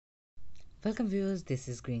Welcome viewers, this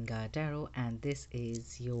is Gaia Tarot and this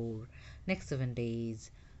is your next 7 days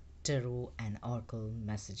tarot and oracle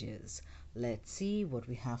messages. Let's see what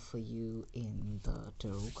we have for you in the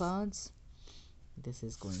tarot cards. This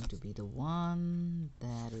is going to be the one,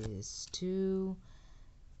 that is 2.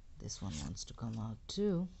 This one wants to come out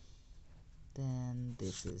 2. Then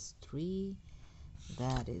this is 3.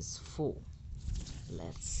 That is 4.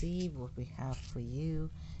 Let's see what we have for you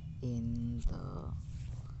in the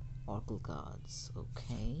oracle cards.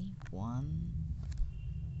 Okay, 1,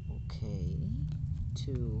 okay,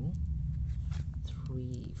 2,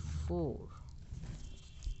 3, 4.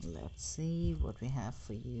 Let's see what we have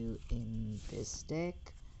for you in this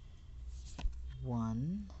deck.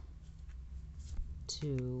 1,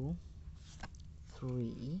 2,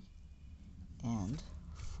 3, and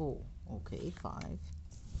 4. Okay, 5.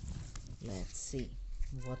 Let's see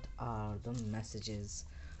what are the messages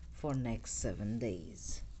for next 7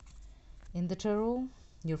 days. In the tarot,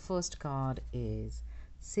 your first card is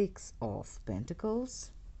 6 of Pentacles.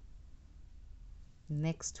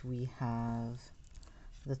 Next we have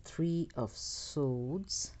the 3 of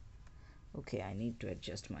Swords. Okay, I need to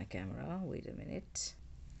adjust my camera. Wait a minute.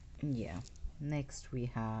 Yeah. Next we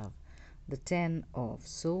have the 10 of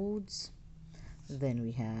Swords. Then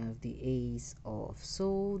we have the Ace of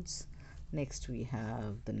Swords. Next we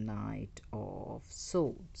have the Knight of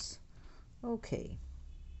Swords. Okay.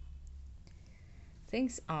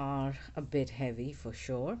 Things are a bit heavy for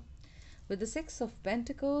sure. With the 6 of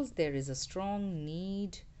Pentacles, there is a strong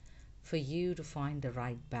need for you to find the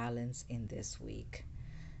right balance in this week.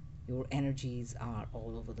 Your energies are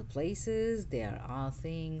all over the places. There are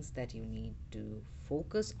things that you need to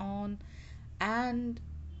focus on, and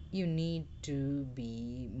you need to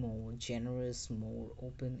be more generous, more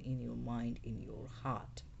open in your mind, in your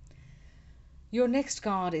heart. Your next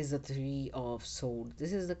card is the 3 of Swords.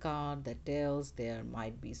 This is the card that tells there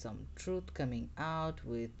might be some truth coming out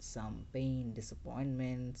with some pain,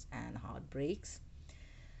 disappointments, and heartbreaks.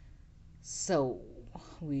 So,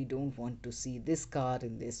 we don't want to see this card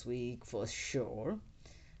in this week for sure,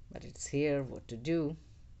 but it's here, what to do.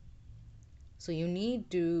 So, you need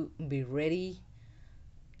to be ready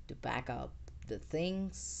to pack up the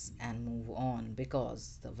things and move on,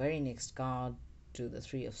 because the very next card to the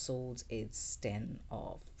 3 of Swords, it's 10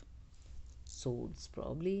 of Swords,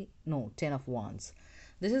 probably. No, 10 of Wands.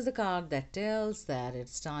 This is the card that tells that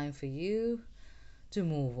it's time for you to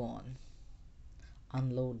move on.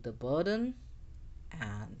 Unload the burden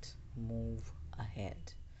and move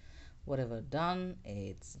ahead. Whatever done,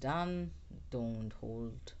 it's done. Don't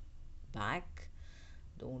hold back.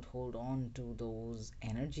 Don't hold on to those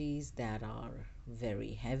energies that are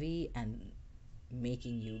very heavy and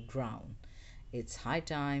making you drown. It's high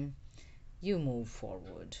time you move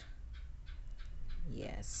forward.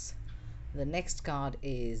 Yes. The next card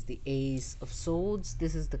is the Ace of Swords.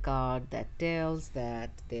 This is the card that tells that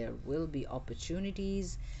there will be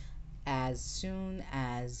opportunities as soon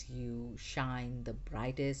as you shine the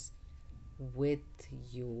brightest with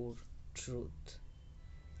your truth.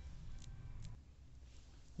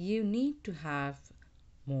 You need to have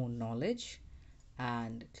more knowledge,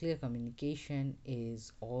 and clear communication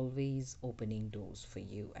is always opening doors for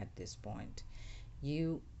you at this point.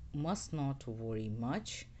 You must not worry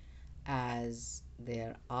much, as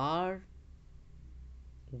there are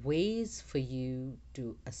ways for you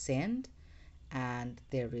to ascend, and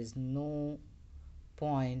there is no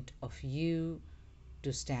point of you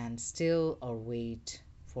to stand still or wait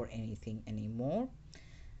for anything anymore.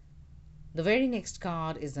 The very next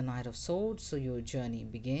card is the Knight of Swords, so your journey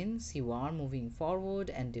begins. You are moving forward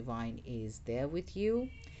and divine is there with you,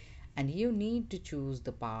 and you need to choose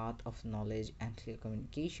the path of knowledge and clear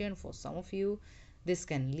communication. For some of you, this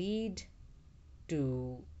can lead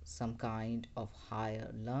to some kind of higher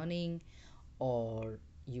learning, or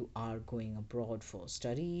you are going abroad for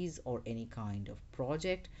studies or any kind of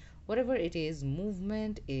project. Whatever it is,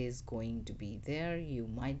 movement is going to be there. You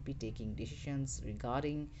might be taking decisions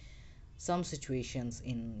regarding some situations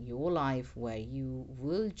in your life where you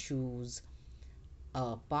will choose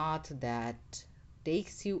a path that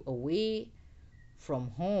takes you away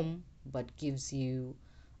from home but gives you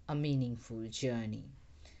a meaningful journey.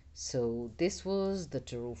 So this was the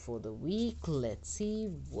tarot for the week. Let's see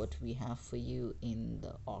what we have for you in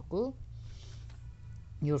the oracle.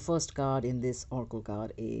 Your first card in this oracle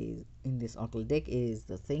deck is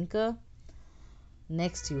the Thinker.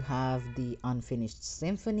 Next you have the Unfinished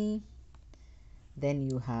Symphony. Then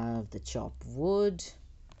you have the Chopped Wood,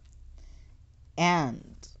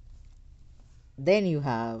 and then you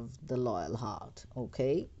have the Loyal Heart.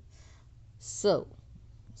 Okay, so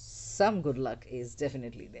some good luck is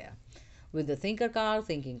definitely there. With the thinker card,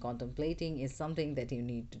 thinking, contemplating is something that you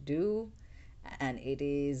need to do, and it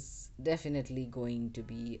is definitely going to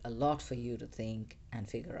be a lot for you to think and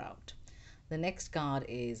figure out. The next card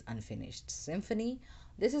is Unfinished Symphony.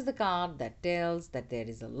 This is the card that tells that there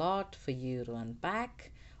is a lot for you to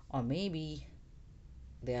unpack, or maybe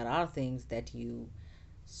there are things that you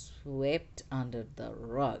swept under the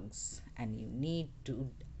rugs and you need to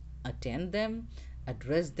attend them,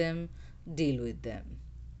 address them, deal with them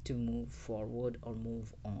to move forward or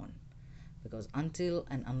move on. Because until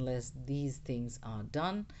and unless these things are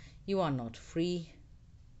done, you are not free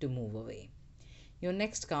to move away. Your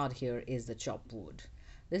next card here is the Chop Wood.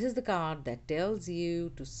 This is the card that tells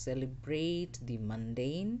you to celebrate the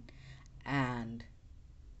mundane and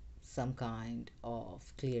some kind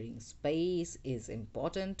of clearing space is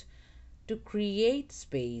important to create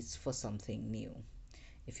space for something new.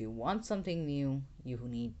 If you want something new, you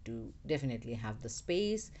need to definitely have the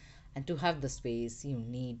space, and to have the space, you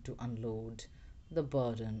need to unload the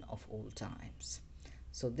burden of old times.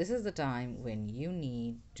 So, this is the time when you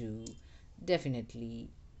need to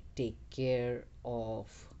definitely take care of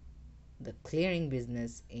the clearing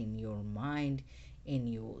business in your mind, in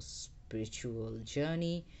your spiritual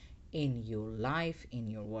journey, in your life, in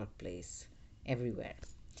your workplace, everywhere.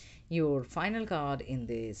 Your final card in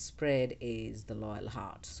this spread is the Loyal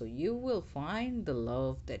Heart. So you will find the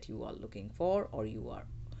love that you are looking for, or you are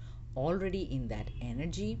already in that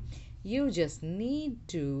energy. You just need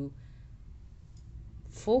to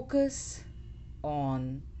focus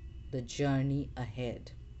on the journey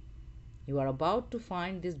ahead. You are about to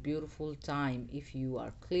find this beautiful time if you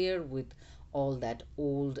are clear with all that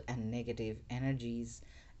old and negative energies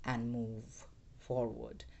and move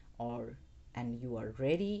forward, or and you are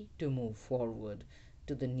ready to move forward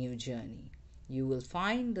to the new journey. You will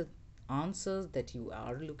find the answers that you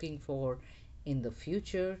are looking for in the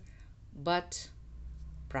future, but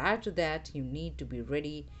prior to that, you need to be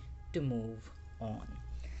ready to move on.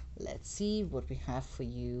 Let's see what we have for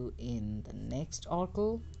you in the next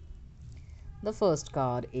oracle. The first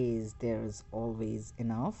card is There's Always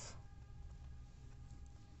Enough.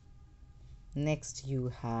 Next,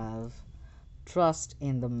 you have Trust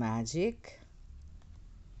in the Magic.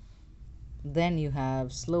 Then you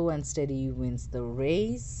have Slow and Steady Wins the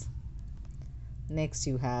Race. Next,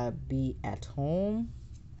 you have Be at Home.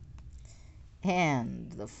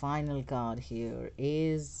 And the final card here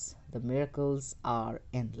is The Miracles Are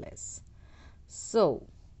Endless. So,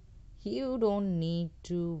 you don't need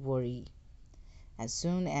to worry. As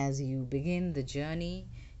soon as you begin the journey,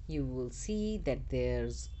 you will see that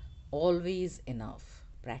there's always enough.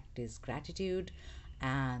 Practice gratitude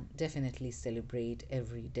and definitely celebrate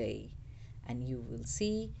every day. And you will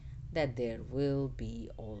see that there will be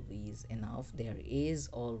always enough. There is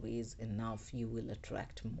always enough. You will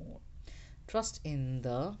attract more. Trust in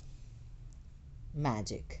the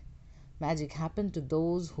magic. Magic happens to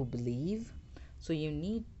those who believe. So you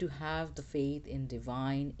need to have the faith in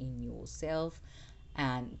divine in yourself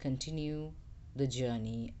and continue the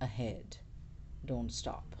journey ahead. Don't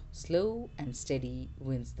stop. Slow and steady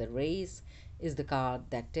wins the race is the card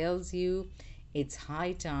that tells you it's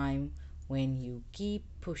high time when you keep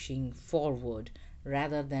pushing forward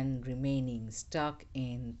rather than remaining stuck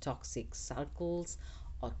in toxic circles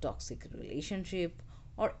or toxic relationship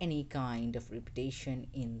or any kind of repetition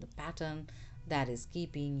in the pattern that is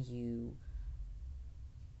keeping you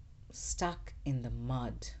stuck in the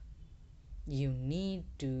mud. You need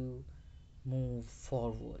to move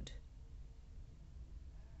forward.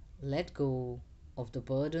 Let go of the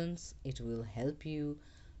burdens. It will help you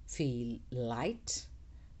feel light,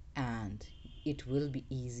 and it will be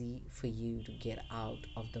easy for you to get out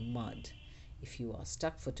of the mud. If you are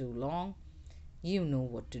stuck for too long, you know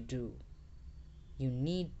what to do. You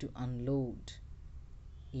need to unload.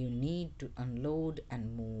 You need to unload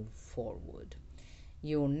and move forward.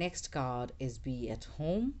 Your next card is Be at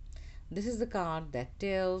Home. This is the card that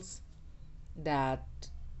tells that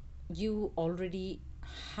you already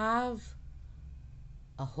have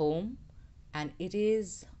a home and it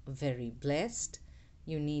is very blessed.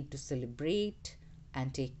 You need to celebrate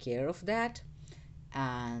and take care of that.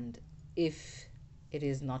 And if it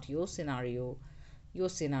is not your scenario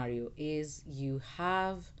is you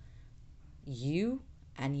have you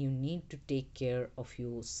and you need to take care of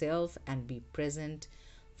yourself and be present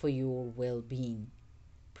for your well being.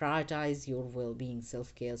 Prioritize your well being.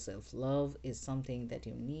 Self care, self love is something that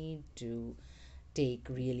you need to take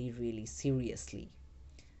really, really seriously.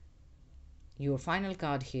 Your final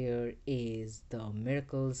card here is The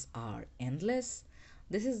Miracles Are Endless.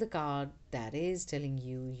 This is the card that is telling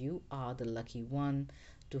you you are the lucky one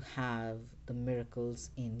to have the miracles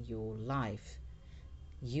in your life.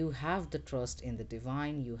 You have the trust in the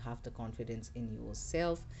divine, you have the confidence in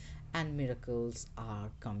yourself, and miracles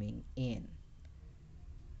are coming in.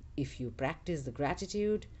 If you practice the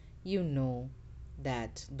gratitude, you know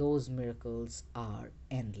that those miracles are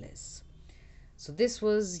endless. So, this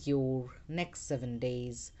was your next 7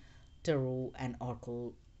 days tarot and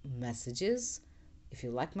oracle messages. If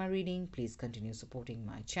you like my reading, please continue supporting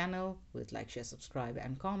my channel with like, share, subscribe,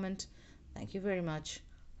 and comment. Thank you very much.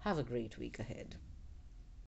 Have a great week ahead.